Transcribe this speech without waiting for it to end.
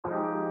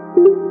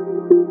Hi,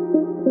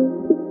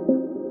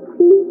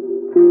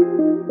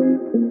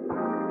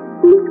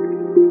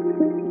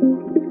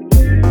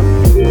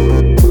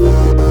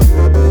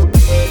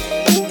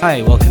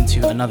 welcome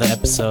to another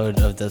episode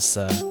of this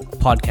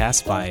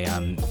podcast by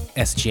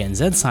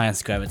SGNZ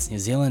Science Graduates New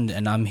Zealand,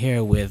 and I'm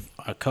here with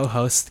our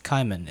co-host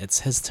Kaiman.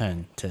 It's his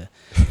turn to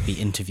be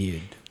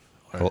interviewed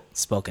or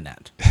spoken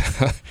at.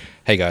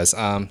 Hey guys,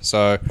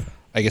 so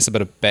I guess a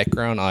bit of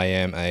background. I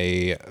am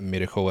a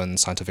medical and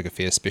scientific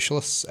affairs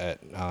specialist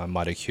at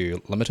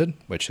MitoQ Limited,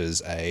 which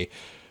is I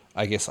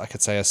guess I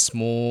could say a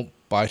small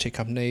biotech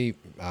company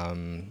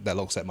that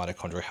looks at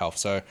mitochondrial health.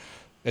 So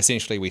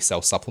essentially we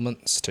sell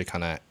supplements to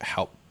kind of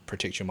help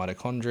protect your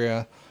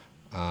mitochondria.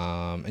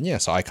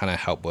 So I kind of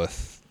help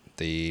with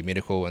the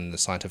medical and the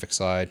scientific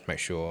side, make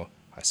sure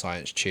I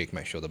science check,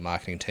 make sure the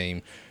marketing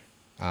team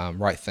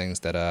write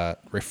things that are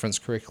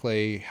referenced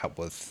correctly, help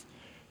with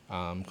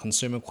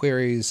consumer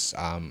queries.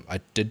 I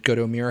did go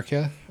to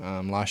America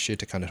last year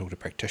to kind of talk to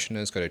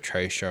practitioners, go to a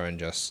trade show and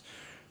just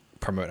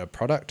promote a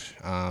product.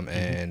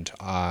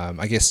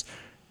 I guess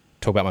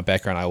talk about my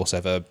background. I also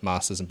have a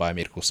master's in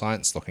biomedical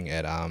science looking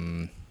at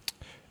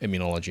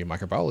immunology and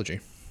microbiology.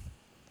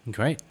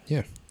 Great.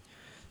 Yeah.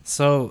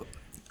 So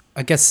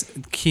I guess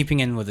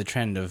keeping in with the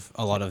trend of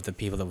a lot of the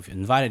people that we've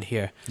invited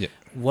here, Yeah.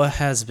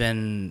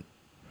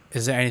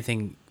 Is there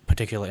anything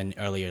particular in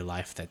earlier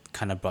life that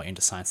kind of brought you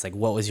into science? Like,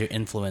 what was your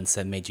influence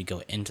that made you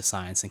go into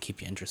science and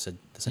keep you interested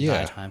this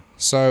entire time?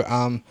 So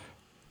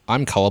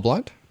I'm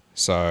colorblind.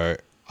 So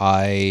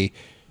I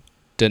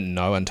didn't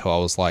know until I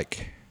was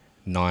like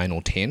 9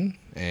 or 10.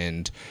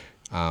 And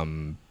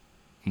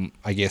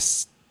I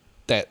guess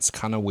that's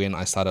kind of when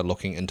I started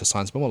looking into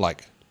science more.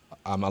 Like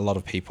a lot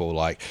of people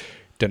like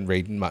didn't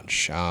read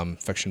much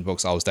fiction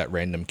books. I was that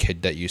random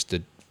kid that used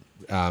to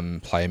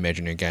play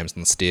imaginary games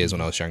on the stairs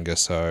when I was younger,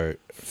 so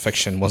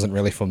fiction wasn't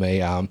really for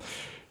me.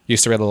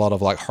 Used to read a lot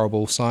of like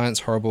horrible science,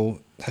 horrible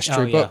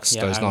history books,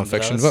 those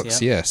non-fiction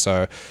books. Yeah,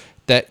 so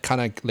that kind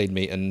of led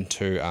me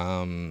into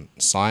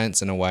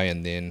science in a way,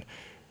 and then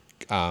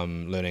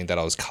learning that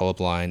I was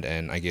colorblind,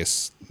 and I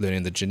guess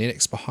learning the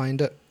genetics behind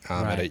it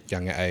at a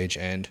younger age.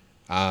 And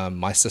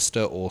my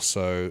sister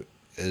also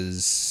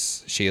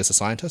is a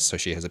scientist, so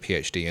she has a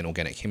PhD in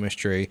organic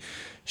chemistry.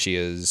 She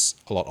is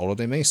a lot older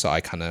than me, so I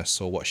kind of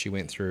saw what she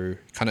went through,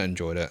 kind of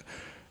enjoyed it.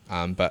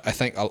 But I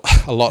think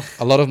a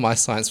lot of my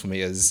science for me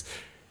is,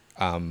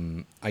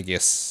 I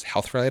guess,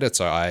 health related.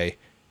 So I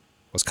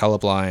was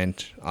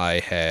colorblind. I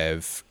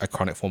have a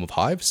chronic form of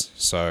hives.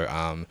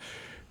 So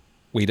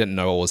we didn't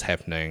know what was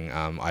happening.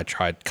 I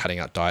tried cutting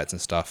out diets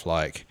and stuff.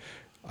 Like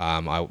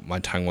my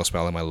tongue was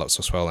swelling, my lips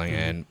were swelling,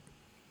 and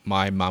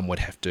my mum would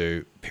have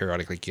to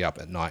periodically get up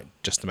at night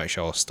just to make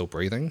sure I was still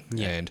breathing.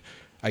 Yeah. And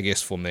I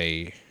guess for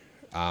me,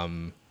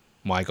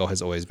 my goal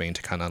has always been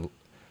to kind of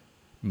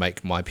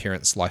make my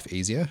parents' life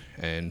easier.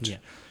 And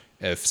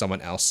if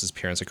someone else's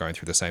parents are going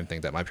through the same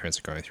thing that my parents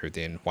are going through,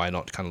 then why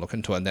not kind of look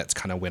into it? And that's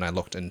kind of when I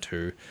looked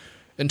into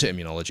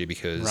immunology,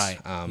 because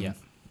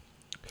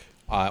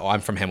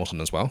I'm from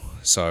Hamilton as well.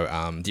 So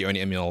the only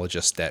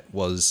immunologist that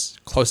was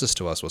closest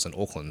to us was in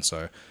Auckland.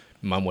 So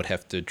Mum would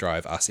have to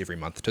drive us every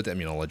month to the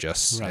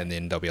immunologist, and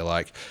then they'll be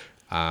like,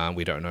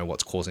 we don't know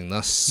what's causing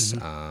this.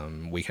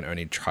 We can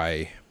only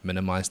try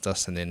minimize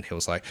this. And then he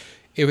was like,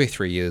 every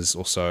 3 years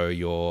or so,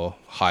 your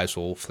hives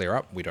will flare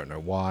up. We don't know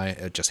why.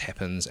 It just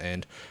happens.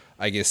 And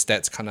I guess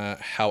that's kind of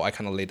how I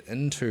kind of led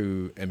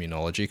into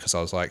immunology, because I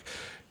was like,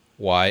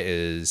 why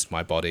is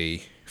my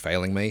body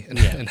failing me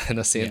in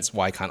a sense?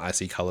 Why can't I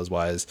see colors?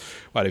 Why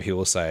do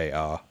people say,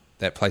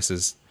 that place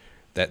is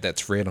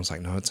that's red? I was like,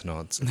 no, it's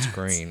not. It's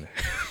green.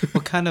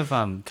 What kind of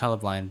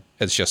colorblind?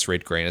 It's just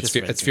red green. It's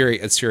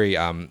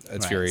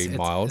very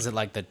mild. Is it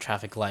like the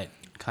traffic light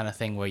kind of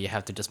thing where you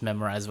have to just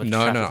memorize what?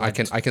 No, I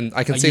can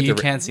see you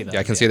can see that. Yeah,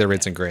 I can see the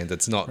reds and greens.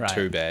 It's not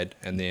too bad.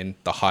 And then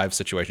the hive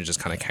situation just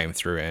kind of came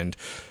through, and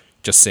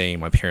just seeing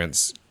my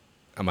parents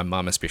and my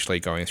mum especially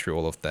going through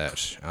all of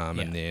that,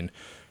 and then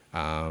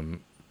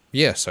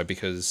so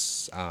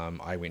because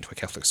I went to a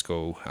Catholic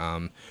school.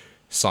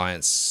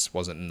 Science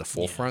wasn't in the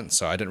forefront,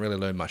 so I didn't really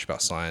learn much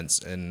about science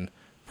in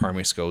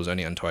primary school. It was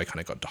only until I kind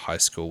of got to high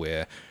school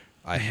where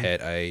I had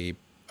a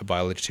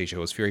biology teacher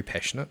who was very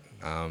passionate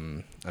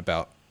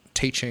about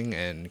teaching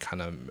and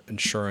kind of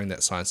ensuring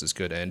that science is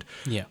good. And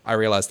I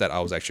realized that I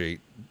was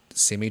actually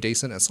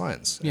semi-decent at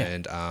science,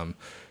 and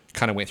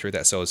kind of went through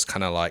that. So it was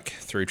kind of like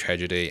through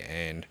tragedy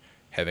and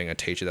having a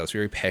teacher that was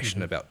very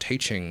passionate about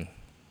teaching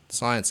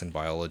science and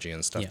biology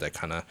and stuff that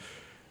kind of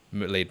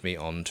led me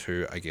on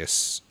to, I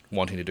guess,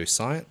 wanting to do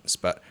science.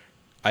 But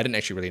I didn't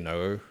actually really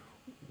know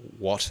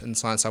what in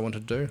science I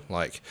wanted to do.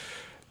 Like,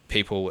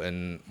 people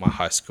in my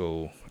high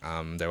school,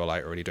 they were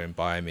like already doing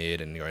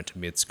biomed and going to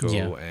med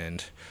school,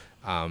 and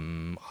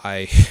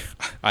I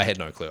had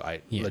no clue. I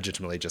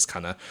legitimately just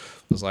kind of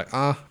was like,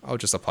 I'll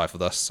just apply for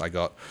this. I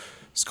got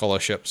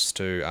scholarships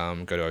to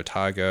go to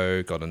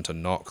Otago, got into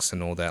Knox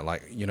and all that,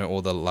 like, you know,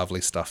 all the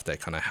lovely stuff that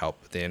kind of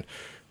helped. Then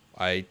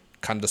I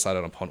kind of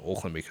decided upon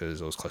Auckland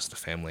because it was close to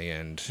family,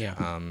 and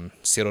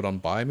settled on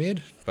biomed.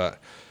 But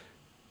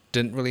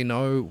didn't really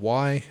know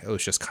why. It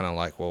was just kind of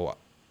like, well,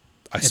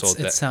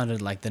 It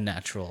sounded like the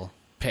natural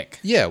pick.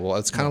 Yeah, well,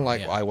 it's kind of Well,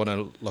 like yeah. I want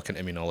to look at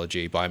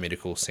immunology.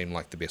 Biomedical seemed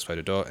like the best way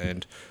to do it,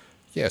 and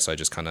yeah, so I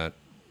just kind of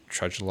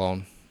trudged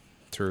along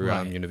through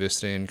Right.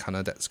 university, and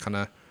that's kind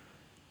of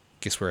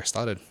guess where I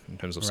started in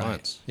terms of Right.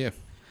 science. Yeah,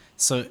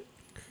 So,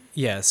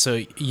 yeah, so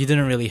you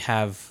didn't really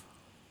have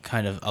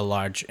kind of a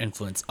large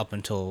influence up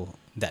until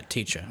that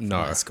teacher from no,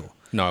 high school.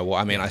 no. Well,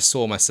 I mean, Yeah. I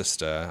saw my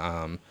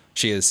sister.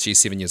 She's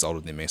 7 years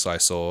older than me, so I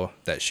saw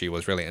that she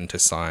was really into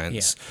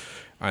science.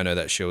 I know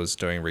that she was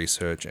doing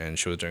research and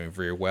she was doing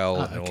very well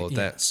Oh, and all okay, of yeah.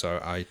 that. So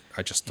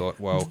I just thought,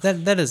 well,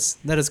 That is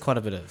quite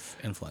a bit of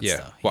influence, yeah.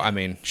 though. Well, I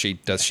mean, she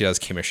does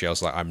chemistry. I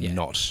was like, I'm Yeah.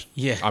 not.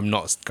 Yeah. I'm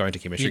not going to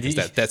chemistry You,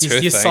 because that's her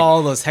you thing. saw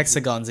all those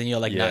hexagons and you're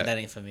like, Yeah. nah, that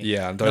ain't for me.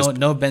 Yeah, and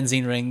no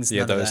benzene rings.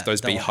 Yeah, none of those that. Don't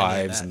want any of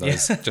beehives and that.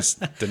 those Yeah. just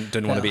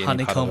didn't want to be any part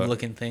of honeycomb it.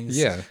 looking things.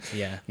 Yeah.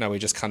 Yeah. No, I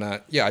just kind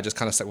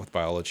of stuck with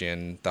biology,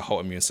 and the whole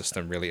immune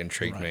system really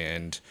intrigued me. Right.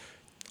 And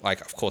like,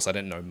 of course, I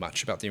didn't know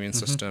much about the immune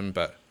system,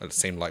 but it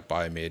seemed like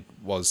biomed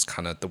was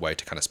kind of the way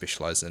to kind of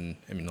specialize in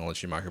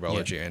immunology,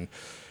 microbiology, and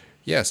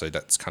yeah, so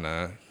that's kind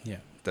of Yeah.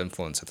 the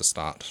influence at the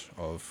start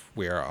of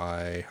where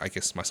I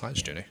guess my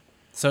science journey.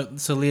 So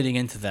leading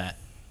into that,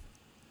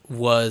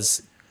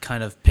 was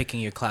kind of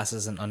picking your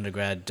classes in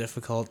undergrad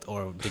difficult,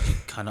 or did you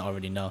kind of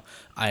already know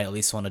I at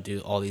least want to do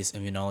all these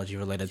immunology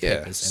related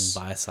papers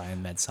in biosci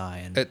and med-sci?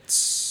 And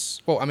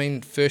Well, I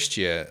mean, first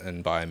year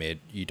in biomed,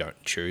 you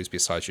don't choose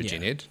besides your Yeah.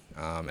 gen ed.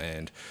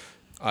 And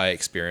I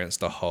experienced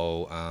the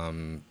whole,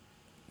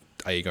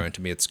 are you going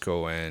to med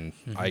school? And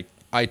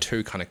I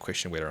too kind of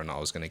questioned whether or not I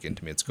was going to get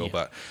into med school. Yeah.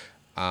 But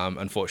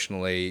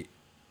unfortunately,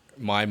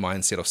 my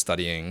mindset of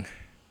studying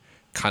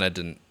kind of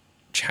didn't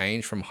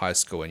change from high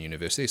school and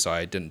university. So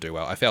I didn't do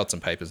well. I failed some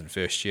papers in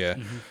first year.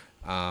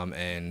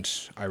 And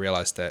I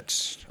realized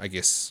that I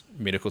guess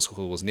medical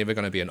school was never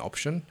going to be an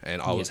option.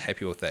 And I was Yeah.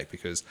 happy with that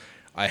because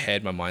I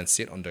had my mind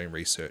set on doing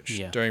research,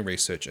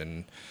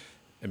 in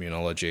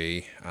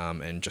immunology,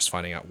 and just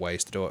finding out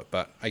ways to do it.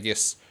 But I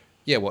guess,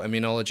 yeah, well,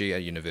 immunology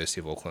at University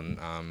of Auckland,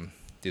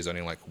 there's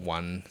only like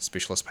one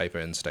specialist paper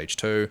in stage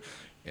 2,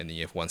 and then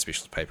you have one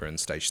specialist paper in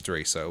stage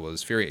 3. So it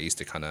was very easy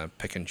to kind of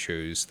pick and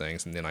choose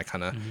things. And then I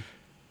kind of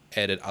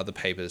added other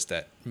papers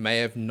that may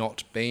have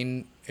not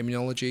been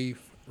immunology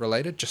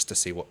related just to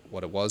see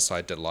what it was. So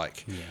I did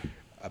like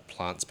a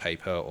plants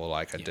paper, or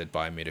like I did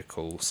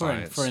biomedical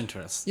science. for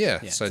interest. Yeah,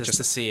 so just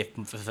to see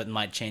if it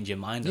might change your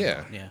mind. Or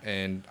not. Yeah.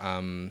 And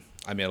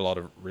I met a lot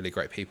of really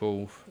great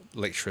people,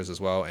 lecturers as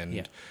well,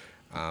 and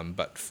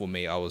but for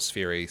me, I was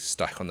very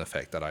stuck on the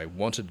fact that I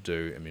wanted to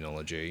do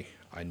immunology.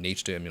 I need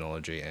to do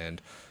immunology,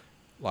 and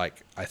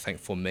like I think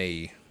for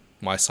me,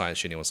 my science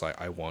journey was like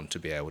I want to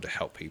be able to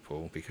help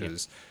people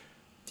because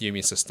the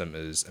immune system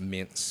is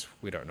immense.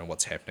 We don't know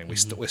what's happening.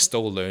 We're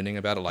still learning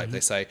about it. Like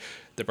they say,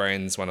 the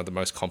brain's one of the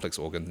most complex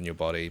organs in your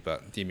body,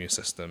 but the immune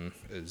system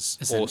is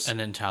It's an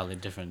entirely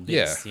different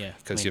beast. Yeah.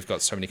 because you've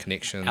got so many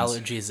connections.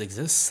 Allergies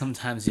exist.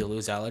 Sometimes you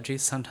lose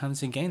allergies.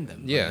 Sometimes you gain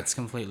them. Yeah. It's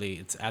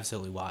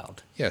absolutely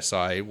wild. Yeah, so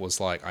I was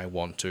like, I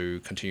want to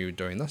continue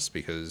doing this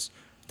because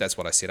that's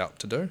what I set out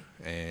to do.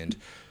 And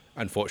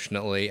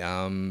unfortunately,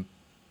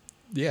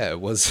 it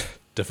was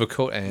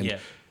difficult and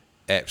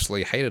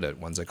absolutely hated it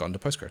once I got into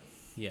postgrad.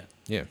 Yeah.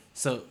 Yeah.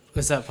 So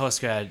was that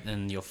postgrad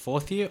in your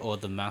 4th year or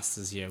the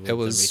master's year with It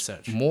was the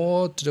research?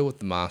 more to do with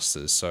the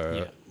masters. So,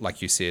 Yeah.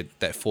 like you said,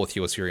 that 4th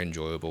year was very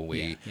enjoyable.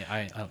 I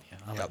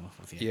like my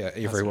 4th year.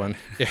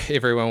 Yeah,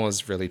 everyone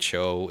was really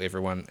chill.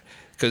 Everyone,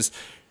 because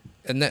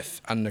in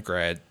that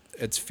undergrad,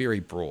 it's very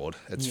broad.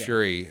 It's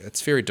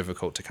very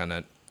difficult to kind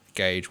of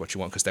gauge what you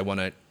want because they want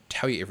to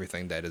tell you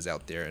everything that is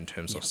out there in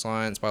terms of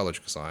science,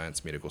 biological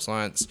science, medical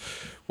science.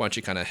 Once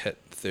you kind of hit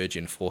 3rd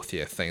year and 4th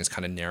year, things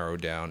kind of narrow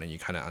down and you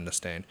kind of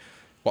understand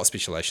what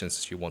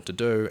specializations you want to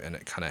do, and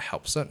it kind of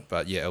helps it.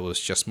 But yeah, it was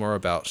just more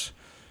about,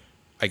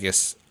 I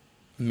guess,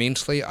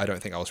 mentally, I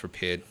don't think I was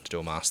prepared to do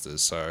a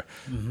master's. So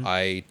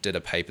I did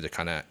a paper to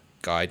kind of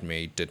guide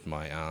me, did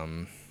my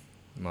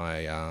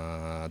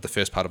the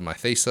first part of my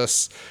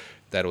thesis.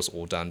 That was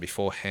all done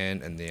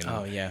beforehand, and then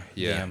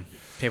the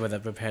paper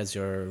that prepares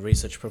your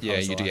research proposal. yeah,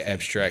 you do your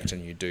abstract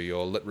and you do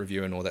your lit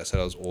review and all that. So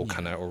that was all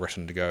kind of all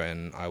written to go,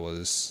 and I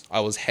was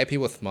happy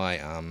with my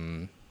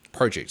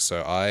project.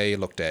 So I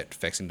looked at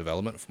vaccine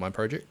development for my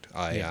project.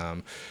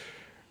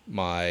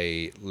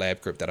 My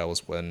lab group that I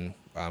was in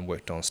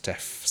worked on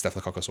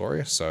Staphylococcus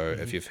aureus. So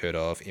if you've heard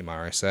of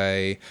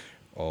MRSA,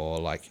 or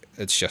like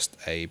it's just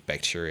a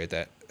bacteria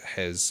that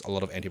has a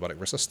lot of antibiotic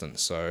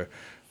resistance. So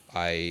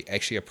I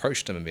actually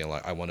approached him and being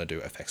like, I want to do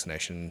a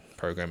vaccination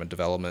program and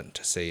development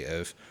to see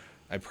if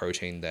a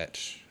protein that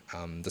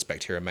this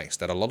bacteria makes,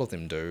 that a lot of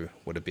them do,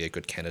 would it be a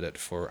good candidate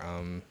for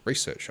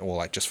research or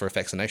like just for a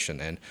vaccination?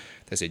 And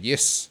they said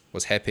yes,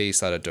 was happy,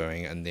 started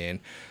doing it, and then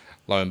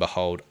lo and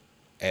behold,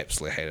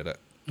 absolutely hated it.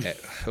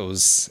 It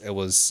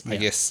was I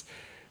guess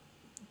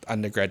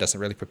undergrad doesn't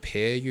really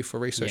prepare you for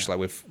research. Like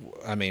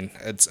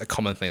it's a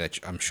common thing that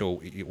I'm sure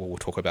we'll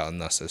talk about in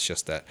this. It's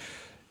just that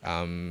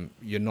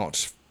you're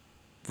not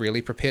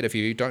really prepared if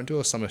you don't do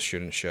a summer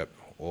studentship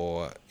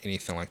or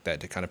anything like that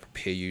to kind of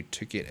prepare you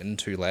to get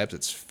into labs.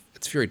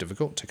 It's very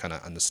difficult to kind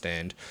of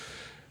understand,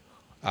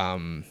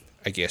 I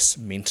guess,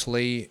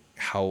 mentally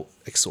how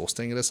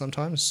exhausting it is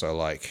sometimes. So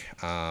like,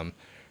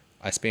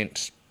 I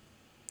spent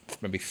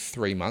maybe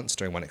 3 months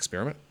doing one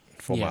experiment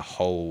for my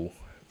whole,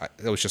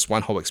 it was just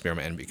one whole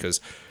experiment, and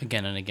because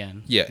again and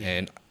again. Yeah,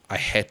 and I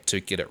had to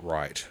get it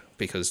right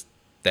because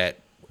that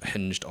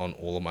hinged on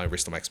all of my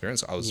rest of my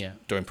experience. I was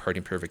doing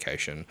protein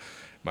purification.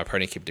 My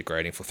protein kept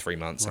degrading for 3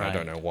 months, and I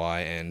don't know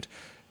why. And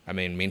I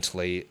mean,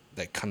 mentally,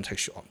 that kind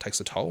of takes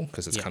a toll,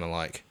 because it's kind of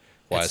like,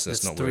 why is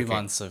this not working? 3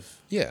 months of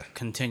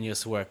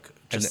continuous work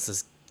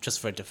just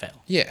for it to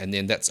fail. Yeah, and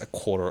then that's a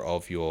quarter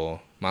of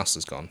your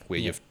master's gone, where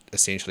you've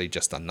essentially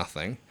just done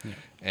nothing. Yeah.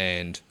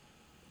 And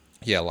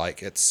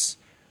like, it's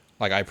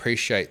like, I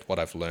appreciate what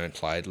I've learned.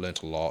 I learned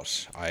a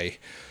lot. I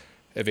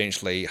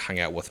eventually hung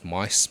out with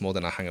mice more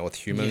than I hung out with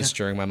humans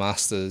during my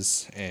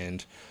masters,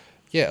 and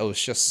it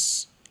was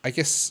just, I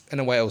guess, in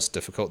a way it was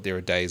difficult. There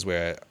are days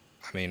where,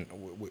 I mean,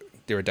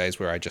 there are days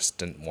where I just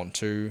didn't want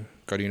to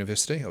go to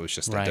university. It was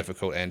just that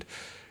difficult. And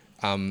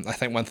I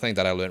think one thing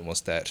that I learned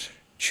was that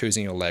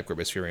choosing your lab group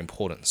is very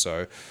important.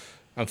 So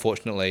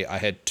unfortunately, I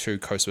had 2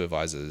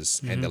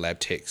 co-supervisors and the lab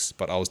techs,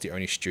 but I was the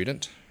only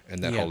student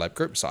in that whole lab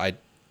group. So I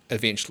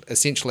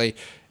essentially,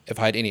 if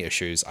I had any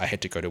issues, I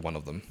had to go to one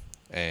of them.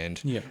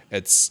 And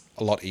it's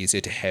a lot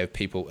easier to have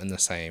people in the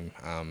same,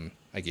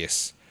 I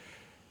guess,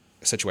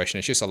 situation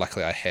as you. So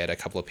luckily I had a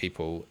couple of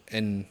people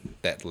in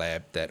that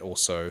lab that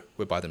also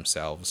were by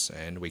themselves,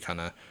 and we kind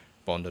of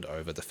bonded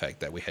over the fact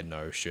that we had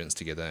no students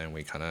together, and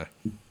we kind of,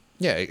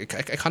 it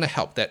kind of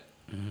helped. That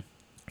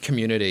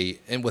community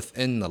and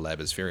within the lab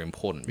is very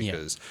important,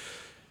 because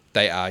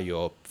they are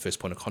your first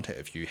point of contact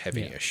if you have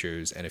any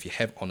issues. And if you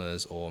have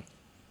honours or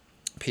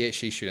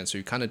PhD students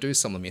who kind of do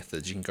similar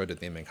methods, you can go to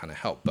them and kind of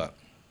help. But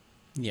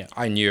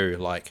I knew,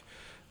 like,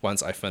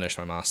 once I finished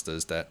my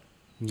masters, that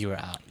you were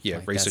out.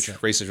 Like, research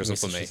wasn't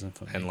for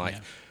me. And like,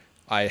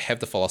 I have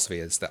the philosophy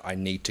is that I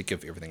need to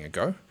give everything a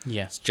go.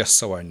 Just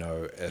so I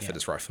know if it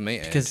is right for me.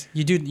 Because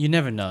you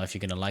never know if you're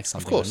gonna like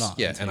something or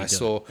not. And I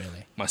saw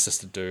my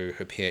sister do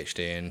her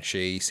PhD, and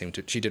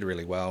she did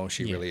really well.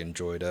 She really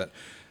enjoyed it.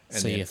 And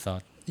so you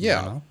thought,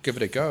 I'll give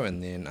it a go.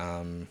 And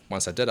then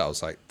once I did, I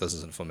was like, this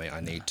isn't for me. I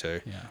need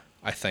to.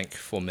 I think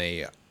for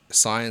me,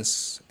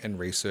 science and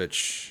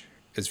research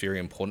is very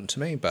important to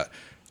me, but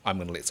I'm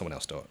going to let someone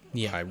else do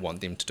it. I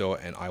want them to do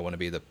it, and I want to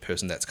be the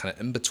person that's kind of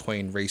in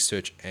between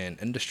research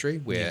and industry,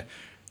 where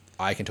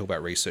I can talk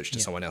about research to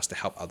someone else to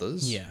help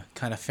others.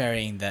 Kind of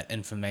ferrying that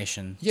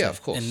information.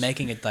 Of course. And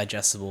making it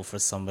digestible for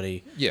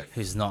somebody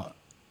who's not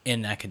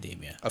in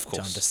academia. Of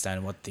course. To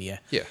understand what the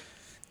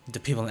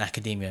people in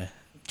academia,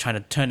 trying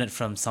to turn it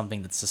from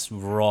something that's just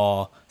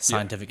raw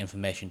scientific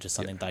information to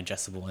something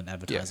digestible and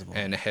advertisable.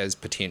 And it has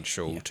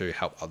potential to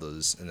help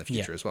others in the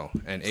future as well.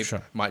 And it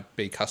might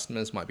be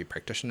customers, might be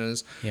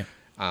practitioners.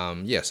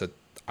 So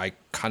I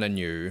kind of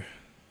knew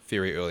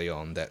very early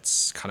on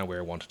that's kind of where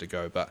I wanted to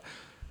go. But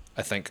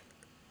I think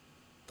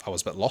I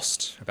was a bit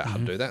lost about how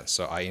to do that.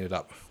 So I ended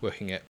up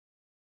working at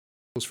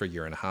for a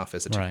year and a half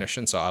as a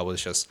technician. So I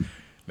was just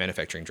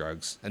manufacturing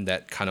drugs. And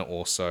that kind of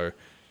also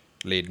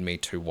led me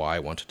to why I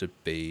wanted to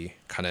be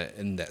kind of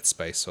in that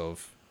space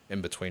of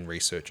in between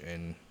research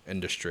and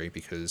industry,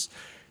 because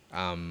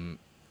gave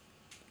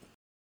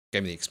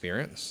me the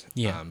experience.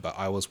 But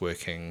I was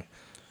working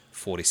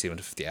 47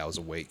 to 50 hours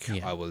a week.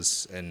 I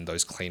was in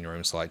those clean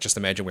rooms, like, just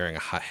imagine wearing a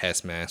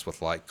HAS mask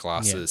with like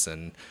glasses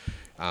and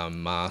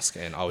mask,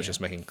 and I was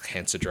just making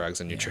cancer drugs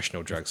and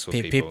nutritional drugs for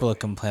people. People are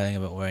complaining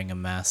about wearing a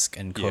mask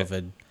in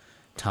COVID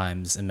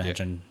times.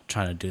 Imagine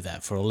trying to do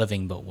that for a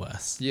living, but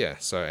worse.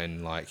 So,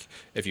 and like,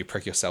 if you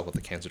prick yourself with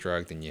a cancer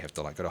drug, then you have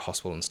to like go to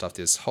hospital and stuff.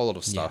 There's a whole lot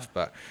of stuff.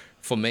 But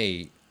for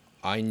me,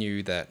 I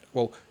knew that,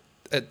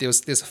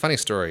 there's a funny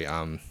story,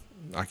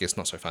 I guess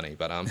not so funny,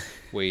 but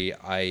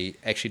I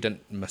actually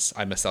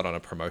I missed out on a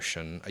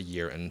promotion a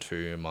year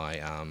into my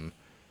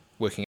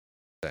working,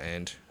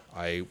 and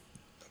I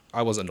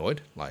was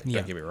annoyed, like,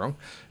 don't get me wrong,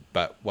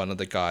 but one of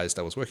the guys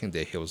that was working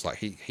there, he was like,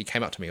 he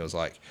came up to me, he was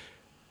like,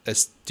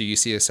 do you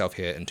see yourself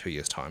here in 2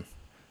 years' time?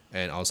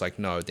 And I was like,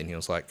 no. Then he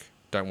was like,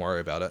 don't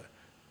worry about it,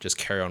 just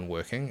carry on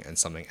working and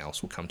something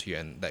else will come to you.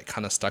 And that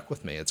kind of stuck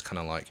with me. It's kind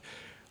of like,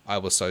 I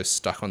was so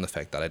stuck on the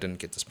fact that I didn't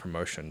get this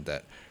promotion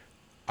that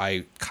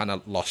I kind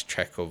of lost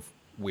track of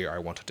where I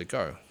wanted to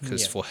go.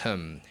 Because for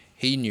him,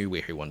 he knew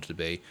where he wanted to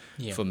be.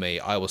 For me,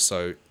 I was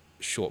so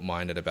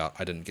short-minded about,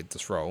 I didn't get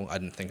this role. I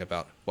didn't think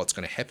about what's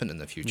going to happen in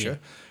the future.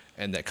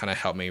 And that kind of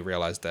helped me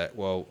realize that,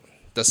 well,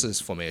 this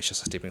is, for me, it's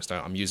just a stepping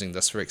stone. I'm using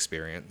this for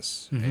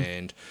experience.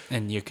 And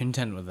you're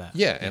content with that.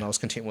 And I was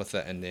content with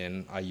it. And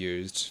then I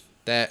used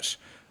that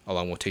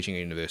along with teaching at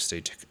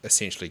university to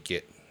essentially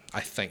get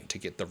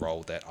the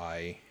role that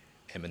I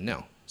am in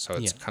now. So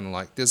it's kind of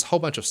like, there's a whole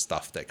bunch of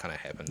stuff that kind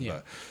of happened,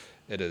 but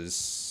it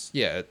is,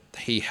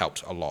 he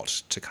helped a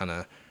lot to kind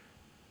of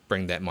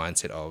bring that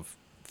mindset of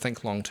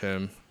think long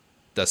term,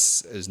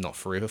 this is not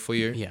forever for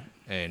you,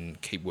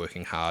 and keep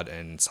working hard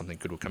and something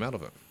good will come out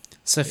of it.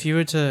 So if you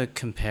were to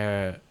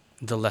compare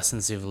the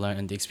lessons you've learned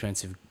and the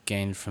experience you've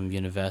gained from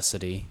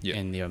university Yeah.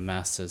 in your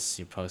master's,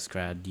 your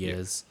postgrad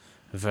years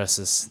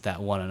versus that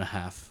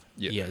 1.5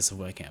 years of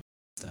working at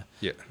master.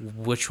 Yeah.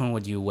 Which one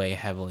would you weigh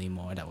heavily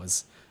more that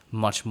was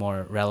much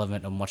more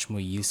relevant or much more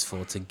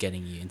useful to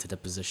getting you into the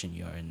position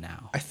you're in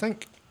now? I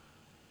think,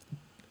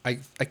 I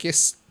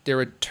guess there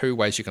are two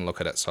ways you can look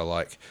at it. So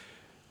like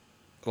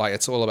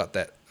it's all about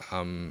that.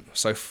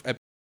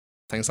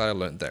 Things that I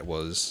learned that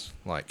was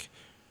like,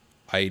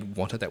 I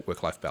wanted that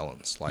work-life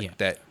balance. Like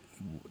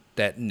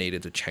that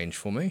needed to change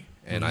for me.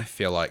 And I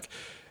feel like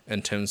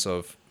in terms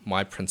of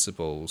my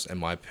principles and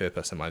my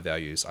purpose and my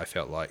values, I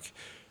felt like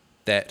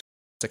that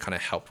kind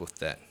of helped with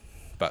that.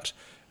 But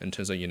in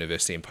terms of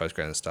university and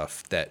postgrad and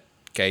stuff, that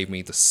gave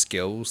me the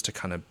skills to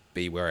kind of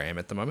be where I am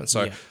at the moment.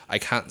 So I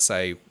can't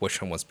say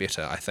which one was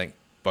better. I think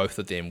both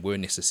of them were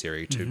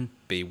necessary to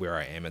be where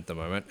I am at the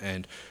moment.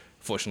 And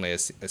fortunately,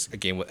 as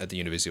again, at the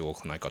University of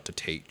Auckland, I got to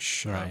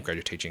teach,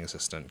 graduate teaching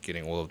assistant,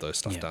 getting all of those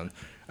stuff done.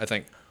 I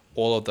think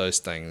all of those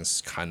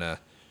things kind of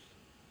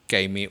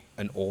gave me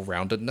an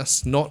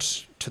all-roundedness,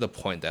 not to the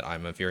point that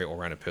I'm a very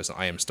all-rounded person.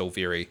 I am still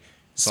very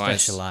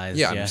specialized.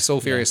 Yeah, I'm still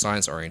very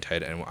science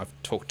orientated, and I've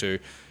talked to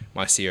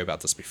my CEO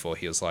about this before.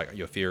 He was like,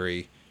 "You're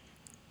very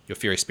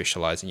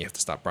specialized, and you have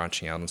to start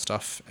branching out and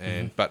stuff."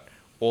 And but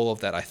all of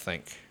that, I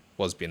think,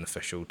 was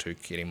beneficial to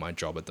getting my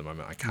job at the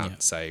moment. I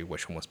can't say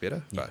which one was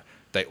better, but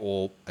they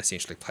all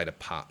essentially played a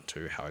part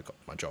to how I got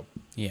my job.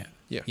 Yeah.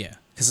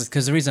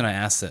 Because the reason I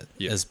asked it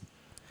is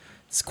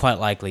it's quite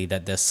likely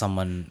that there's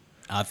someone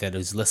out there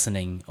who's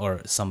listening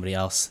or somebody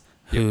else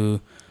who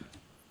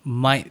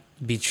might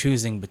be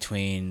choosing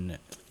between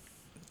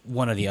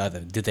one or the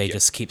other. Do they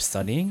just keep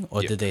studying,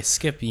 or do they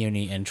skip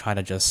uni and try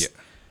to just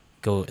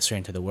go straight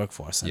into the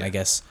workforce? And I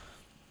guess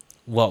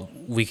what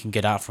we can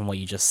get out from what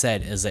you just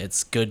said is that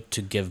it's good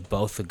to give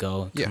both a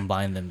go,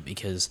 combine them,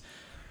 because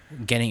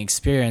getting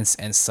experience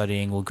and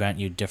studying will grant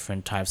you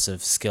different types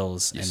of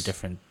skills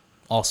and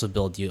also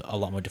build you a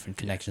lot more different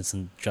connections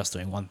than just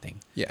doing one thing.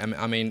 Yeah,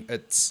 I mean,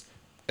 it's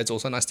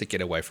also nice to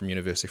get away from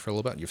university for a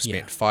little bit. You've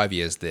spent 5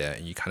 years there,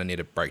 and you kind of need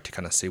a break to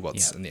kind of see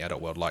what's in the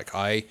adult world. Like,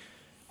 I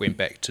went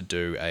back to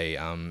do a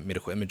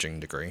medical imaging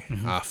degree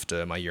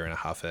after my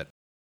 1.5 years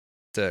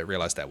to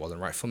realize that wasn't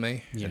right for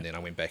me. And then I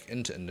went back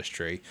into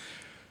industry,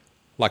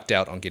 lucked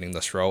out on getting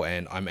this role,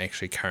 and I'm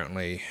actually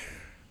currently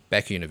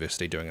back at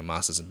university doing a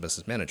master's in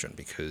business management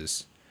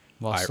because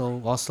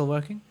while still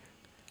working?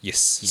 Yes.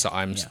 So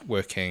I'm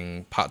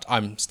working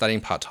I'm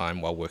studying part-time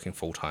while working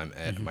full-time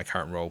at my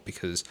current role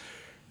because,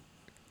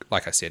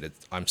 like I said,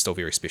 I'm still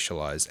very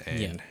specialized.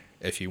 And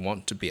if you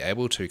want to be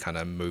able to kind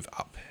of move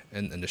up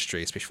in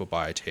industry, especially for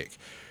biotech,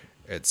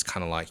 it's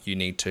kind of like you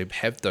need to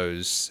have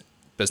those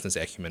business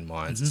acumen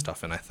minds and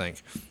stuff. And I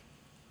think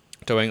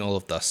doing all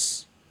of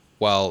this,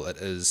 while it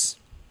is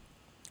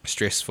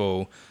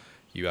stressful,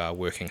 you are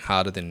working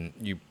harder than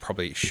you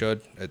probably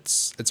should,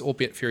 it's all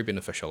very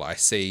beneficial. I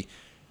see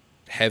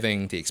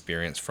having the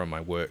experience from my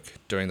work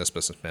doing this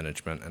business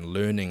management and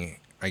learning,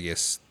 I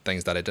guess,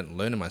 things that I didn't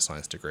learn in my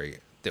science degree,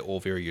 they're all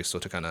very useful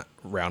to kind of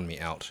round me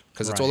out,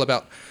 because it's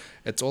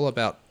all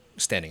about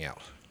standing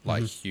out.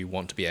 Like, you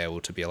want to be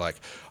able to be like,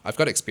 I've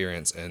got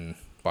experience in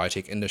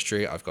biotech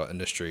industry, I've got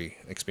industry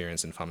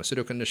experience in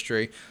pharmaceutical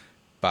industry,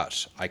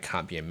 but I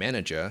can't be a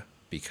manager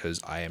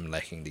because I am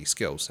lacking these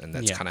skills. And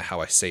that's kind of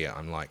how I see it.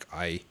 I'm like,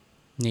 I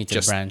need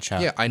to branch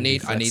out. I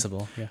need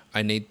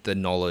the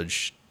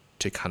knowledge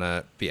to kind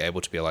of be able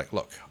to be like,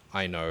 look,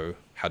 I know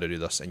how to do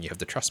this, and you have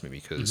to trust me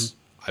because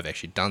I've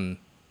actually done,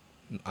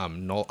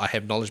 I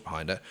have knowledge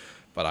behind it,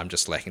 but I'm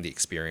just lacking the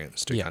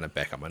experience to kind of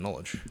back up my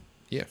knowledge.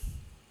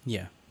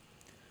 Yeah.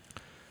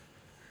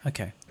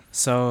 Okay.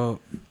 So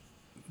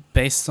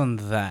based on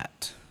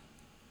that,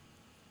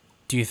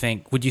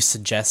 would you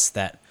suggest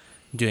that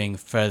doing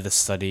further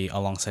study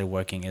alongside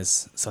working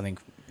is something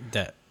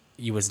that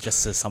you would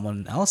suggest to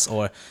someone else,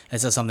 or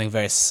is it something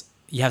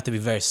you have to be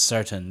very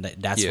certain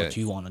that that's what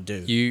you want to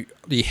do?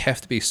 You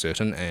have to be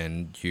certain,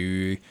 and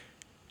you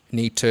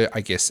need to,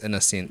 I guess, in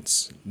a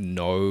sense,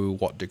 know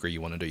what degree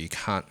you want to do. You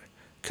can't,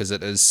 because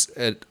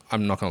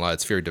I'm not going to lie,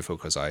 it's very difficult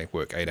because I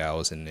work 8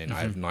 hours and then I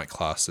have night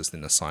classes,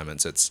 then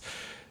assignments.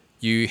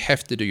 You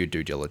have to do your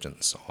due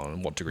diligence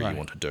on what degree you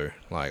want to do.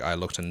 Like, I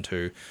looked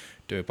into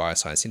doing a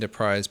bioscience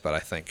enterprise, but I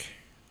think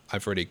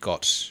I've already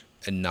got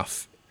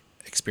enough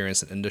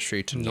experience in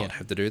industry to not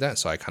have to do that.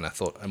 So I kind of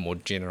thought a more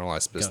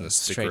generalized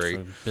business degree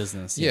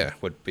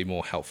would be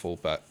more helpful,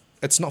 but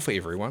it's not for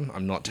everyone.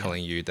 I'm not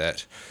telling you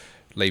that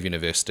leave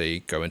university,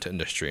 go into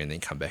industry, and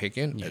then come back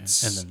again.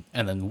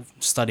 And then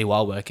study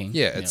while working.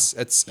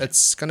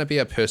 It's going to be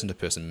a person to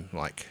person.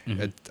 Like,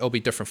 it'll be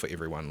different for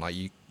everyone. Like,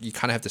 you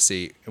kind of have to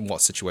see in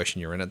what situation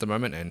you're in at the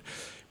moment and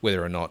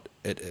whether or not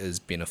it is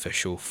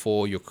beneficial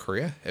for your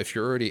career. If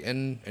you're already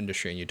in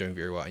industry and you're doing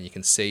very well and you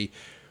can see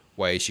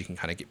ways you can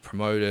kind of get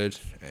promoted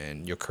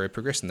and your career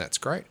progress, and that's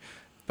great.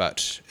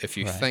 But if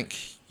you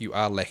think you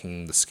are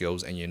lacking the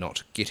skills and you're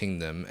not getting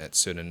them at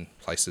certain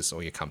places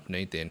or your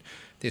company, then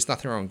there's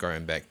nothing wrong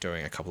going back,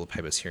 doing a couple of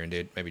papers here and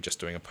there, maybe just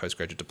doing a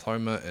postgraduate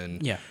diploma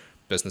in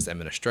business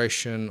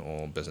administration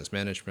or business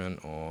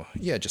management or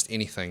just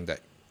anything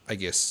that I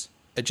guess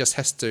it just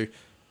has to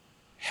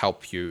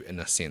help you in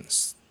a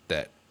sense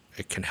that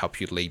it can help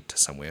you lead to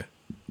somewhere.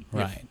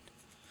 Right.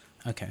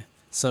 Okay.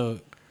 So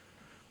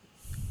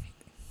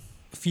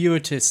if you were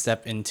to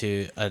step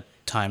into a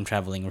time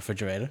traveling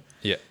refrigerator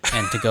Yeah.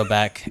 and to go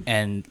back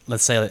and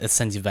let's say it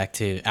sends you back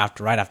to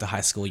right after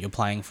high school, you're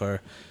applying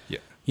for Yeah.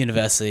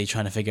 university,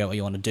 trying to figure out what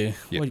you want to do.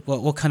 Yeah.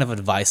 What kind of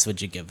advice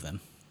would you give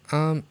them?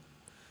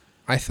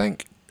 I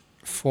think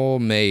for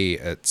me,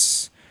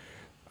 it's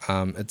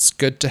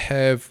good to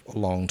have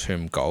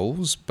long-term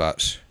goals,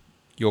 but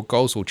your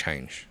goals will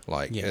change.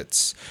 Like Yeah.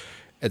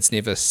 it's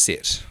never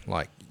set.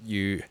 Like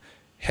you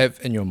have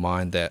in your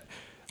mind that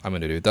I'm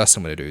going to do this,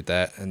 I'm going to do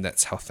that, and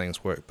that's how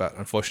things work. But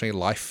unfortunately,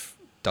 life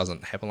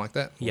doesn't happen like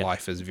that. Yeah.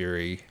 Life is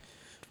very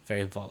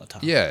Volatile.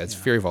 it's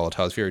very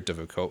volatile. It's very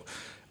difficult.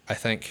 I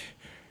think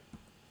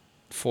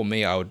for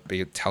me, I would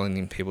be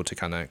telling people to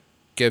kind of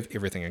give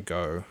everything a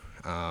go,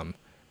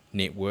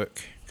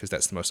 network, because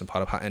that's the most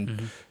important part,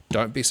 and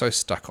don't be so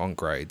stuck on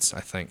grades.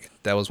 I think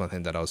that was one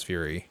thing that I was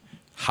very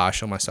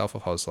harsh on myself.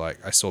 If I was like,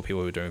 I saw people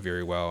who were doing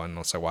very well, and I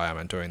was like, why am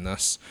I doing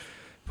this?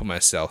 Put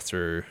myself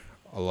through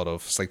a lot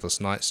of sleepless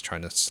nights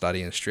trying to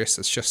study and stress.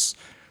 It's just,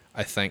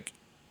 I think,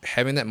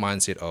 having that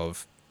mindset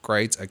of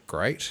grades are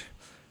great,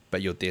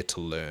 but you're there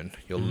to learn.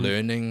 You're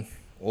learning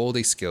all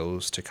these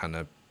skills to kind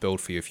of build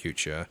for your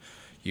future.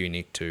 You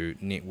need to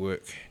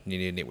network. You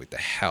need to network the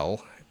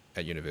hell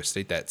at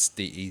university. That's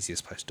the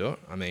easiest place to do it.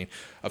 I mean,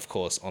 of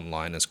course,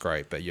 online is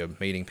great, but you're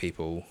meeting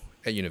people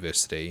at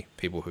university,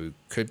 people who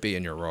could be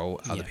in your role,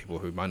 other people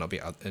who might not be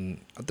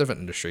in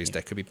different industries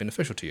that could be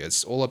beneficial to you.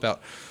 It's all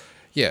about,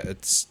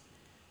 it's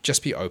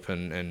just be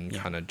open and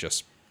kind of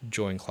just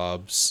join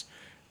clubs,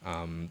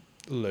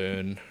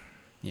 learn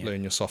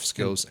your soft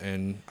skills,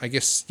 and I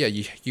guess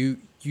you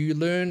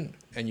learn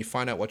and you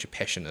find out what your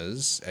passion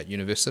is at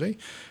university,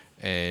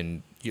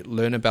 and you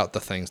learn about the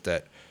things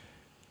that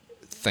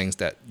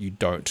you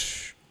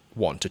don't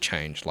want to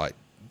change, like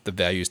the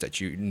values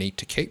that you need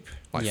to keep.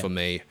 Like for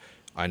me,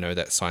 I know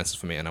that science is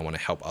for me and I want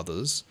to help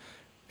others,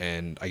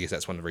 and I guess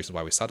that's one of the reasons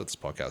why we started this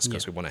podcast,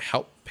 because we want to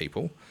help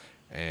people.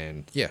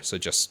 And so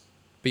just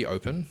be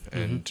open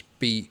and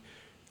be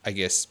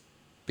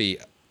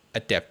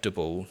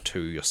adaptable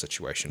to your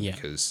situation,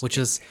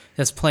 because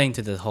that's playing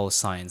to the whole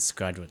science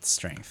graduate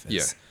strength.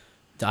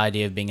 The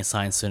idea of being a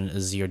science student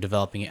is you're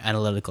developing your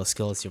analytical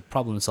skills, your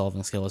problem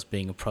solving skills,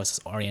 being process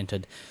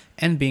oriented,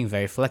 and being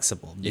very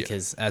flexible,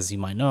 because as you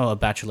might know, a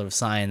Bachelor of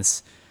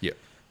Science,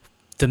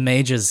 the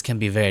majors can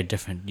be very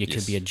different. You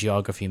could be a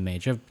geography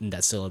major, and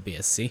that's still a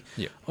BSc,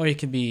 or you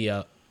could be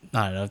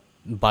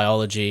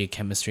biology,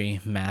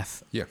 chemistry,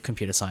 math,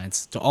 computer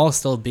science. They're all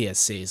still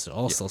BScs. They're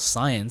all still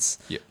science,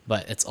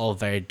 but it's all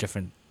very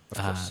different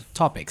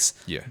topics.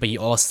 But you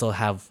all still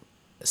have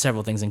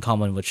several things in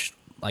common, which,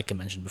 like I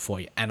mentioned before,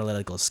 your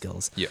analytical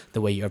skills,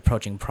 the way you're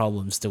approaching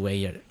problems, the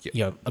way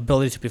your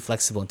ability to be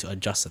flexible and to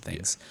adjust to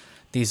things.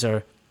 These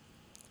are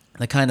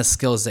the kind of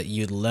skills that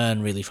you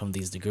learn really from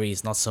these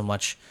degrees, not so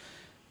much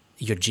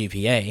your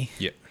GPA.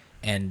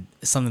 And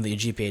something that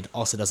your GPA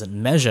also doesn't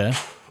measure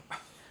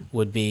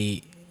would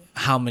be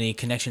how many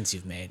connections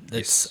you've made.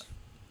 It's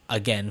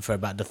again, for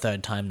about the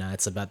third time now,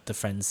 it's about the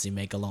friends you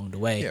make along the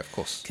way. Yeah, of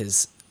course.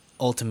 Because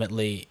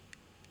ultimately,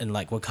 and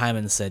like what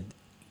Kaiman said,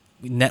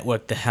 we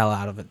network the hell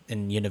out of it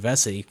in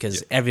university,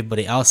 because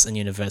everybody else in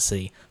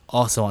university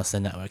also wants to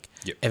network.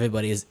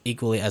 Everybody is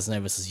equally as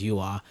nervous as you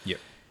are.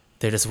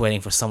 They're just waiting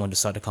for someone to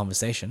start a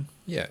conversation.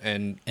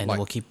 And like,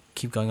 we'll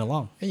keep going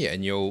along.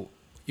 And you'll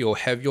go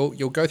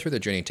through the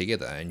journey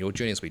together, and your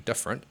journeys will be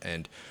different.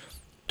 And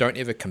don't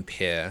ever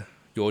compare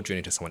your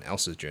journey to someone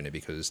else's journey,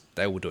 because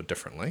they will do it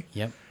differently.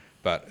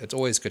 But it's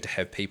always good to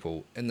have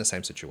people in the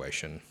same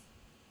situation,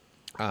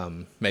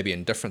 maybe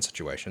in different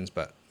situations,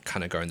 but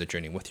kind of going the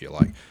journey with you.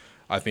 Like,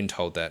 I've been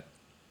told that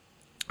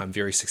I'm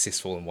very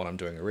successful in what I'm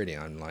doing already.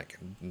 I'm like,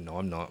 no,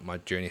 I'm not. My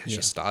journey has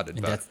just started.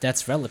 And but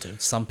that's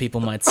relative. Some people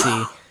might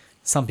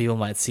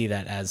see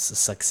that as a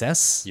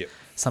success.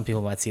 Some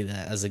people might see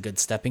that as a good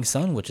stepping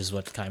stone, which is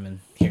what Kaiman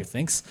here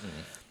thinks.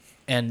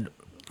 And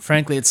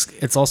frankly,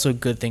 it's also a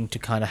good thing to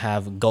kind of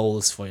have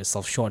goals for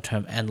yourself, short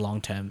term and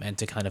long term, and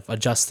to kind of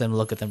adjust them,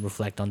 look at them,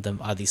 reflect on them.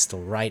 Are these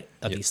still right?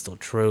 Are these still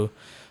true?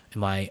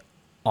 Am I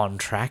on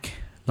track?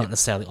 Not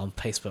necessarily on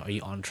pace, but are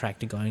you on track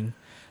to going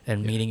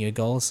and meeting your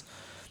goals?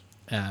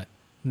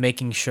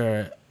 Making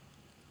sure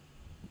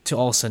to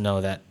also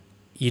know that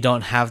you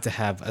don't have to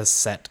have a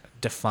set,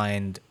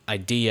 defined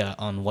idea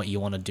on what you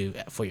want to do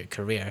for your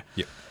career.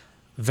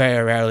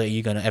 Very rarely are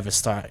you going to ever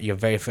start your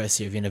very first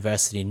year of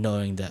university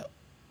knowing that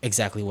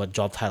exactly what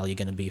job title you're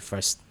going to be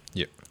first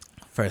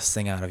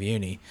thing out of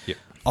uni.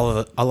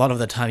 A lot of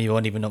the time you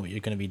won't even know what you're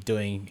going to be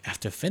doing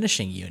after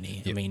finishing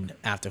uni. I mean,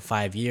 after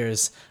 5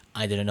 years,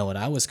 I didn't know what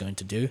I was going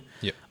to do.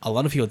 A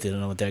lot of people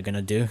didn't know what they're going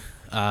to do.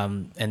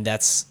 And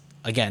that's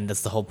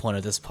the whole point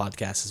of this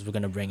podcast, is we're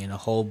going to bring in a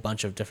whole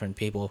bunch of different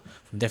people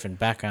from different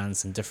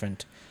backgrounds and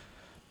different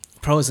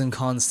pros and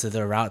cons to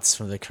their routes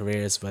for their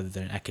careers, whether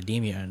they're in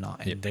academia or not,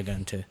 and Yep. they're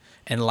going to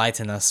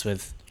enlighten us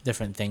with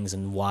different things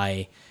and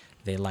why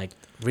they like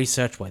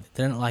research, why they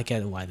didn't like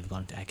it, why they've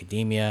gone to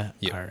academia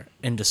Yep. or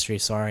industry,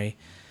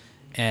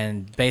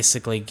 and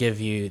basically give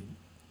you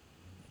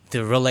the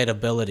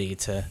relatability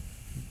to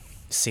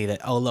see that,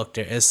 oh, look,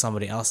 there is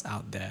somebody else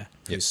out there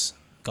who's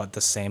got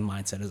the same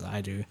mindset as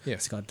I do. Yeah.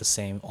 It's got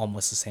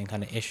almost the same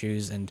kind of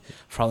issues and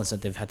problems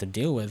that they've had to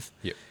deal with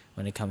Yep.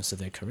 when it comes to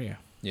their career.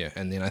 Yeah,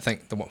 and then I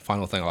think the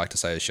final thing I like to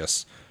say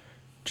is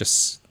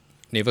just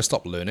never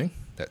stop learning.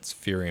 That's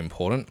very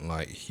important.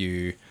 Like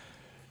you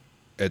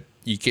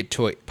get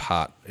to a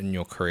part in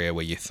your career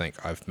where you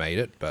think I've made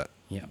it, but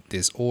Yeah.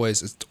 there's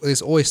always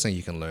things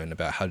you can learn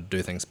about how to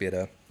do things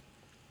better.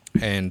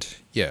 And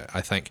yeah,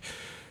 I think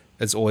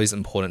it's always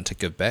important to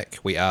give back.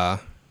 We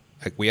are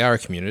a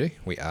community.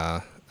 We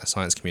are a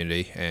science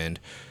community, and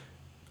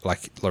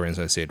like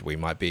Lorenzo said, we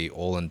might be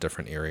all in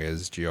different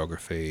areas: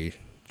 geography,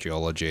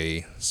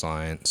 geology,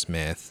 science,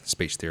 math,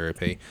 speech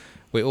therapy.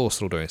 We're all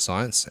still doing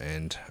science,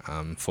 and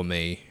for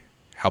me,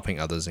 helping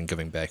others and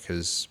giving back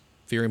is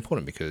very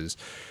important because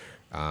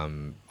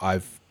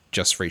I've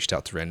just reached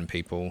out to random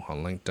people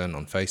on LinkedIn,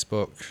 on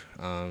Facebook,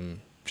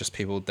 just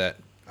people that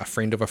a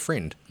friend of a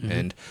friend,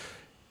 and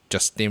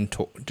just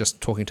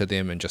talking to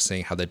them and just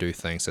seeing how they do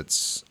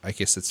things. I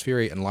guess it's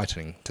very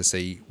enlightening to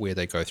see where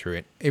they go through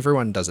it.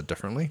 Everyone does it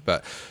differently,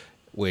 but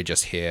we're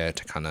just here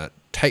to kind of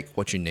take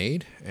what you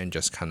need and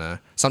just kind of,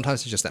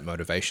 sometimes it's just that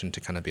motivation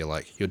to kind of be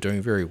like, you're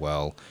doing very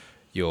well,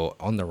 you're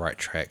on the right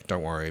track,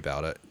 don't worry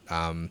about it.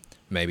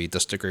 Maybe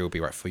this degree will be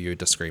right for you,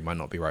 this degree might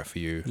not be right for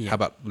you. Yeah. How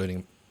about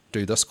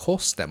do this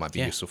course? That might be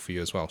Yeah. useful for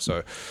you as well.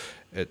 So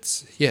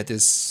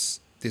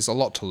there's a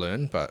lot to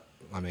learn, but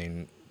I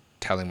mean,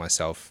 telling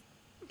myself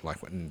like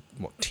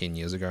 10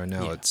 years ago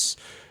now,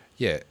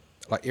 Yeah.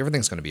 like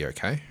everything's going to be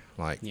okay.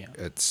 Like Yeah.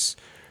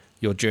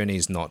 your journey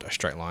is not a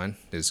straight line.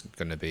 There's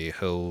going to be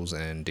hills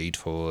and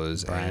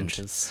detours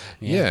Branches.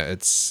 and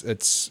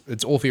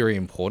it's all very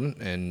important,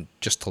 and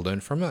just to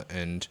learn from it.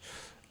 And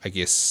I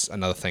guess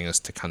another thing is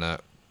to kind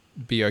of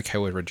be okay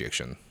with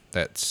rejection.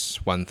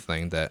 That's one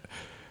thing that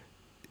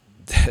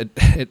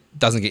it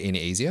doesn't get any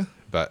easier,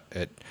 but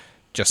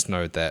just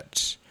know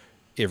that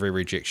every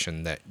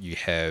rejection that you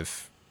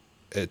have,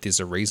 there's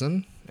a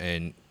reason,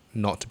 and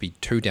not to be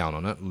too down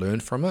on it, learn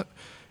from it,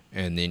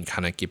 and then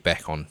kind of get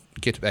back onto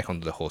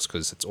the horse,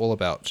 because it's all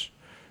about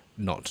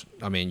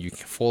you can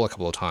fall a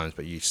couple of times,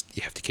 but you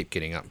have to keep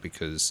getting up,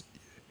 because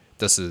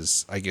this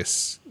is, I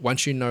guess,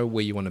 once you know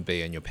where you want to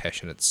be and your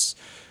passion,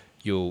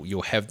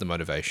 you'll have the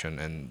motivation,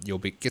 and you'll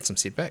get some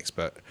setbacks,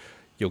 but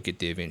you'll get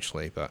there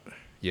eventually. But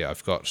yeah,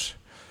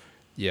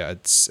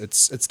 it's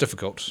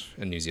difficult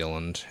in New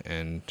Zealand,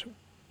 and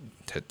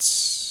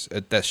that's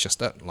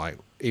just it. Like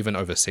even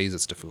overseas,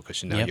 it's difficult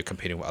because now you're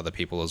competing with other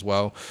people as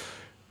well.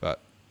 But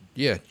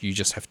yeah, you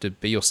just have to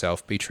be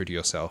yourself, be true to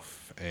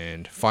yourself,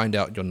 and find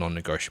out your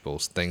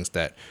non-negotiables, things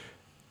that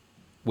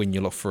when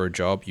you look for a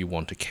job you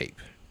want to keep.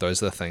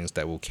 Those are the things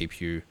that will keep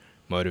you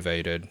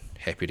motivated,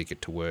 happy to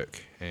get to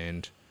work.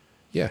 And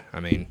yeah, I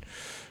mean,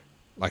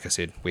 like I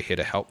said, we're here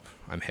to help.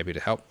 I'm happy to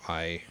help.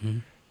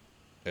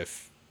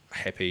 If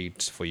happy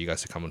for you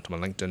guys to come onto my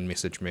LinkedIn,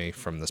 message me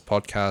from this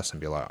podcast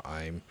and be like,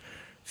 I'm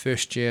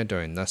first year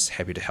doing this,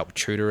 happy to help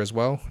tutor as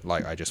well.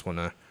 Like we just want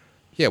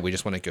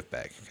to give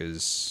back,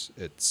 because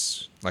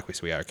it's like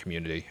we are a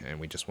community, and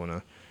we just want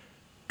to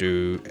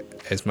do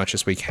as much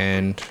as we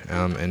can,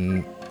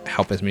 and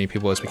help as many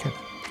people as we can.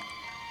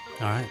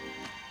 All right.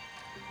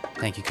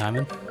 Thank you,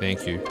 Kaiman.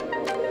 Thank you.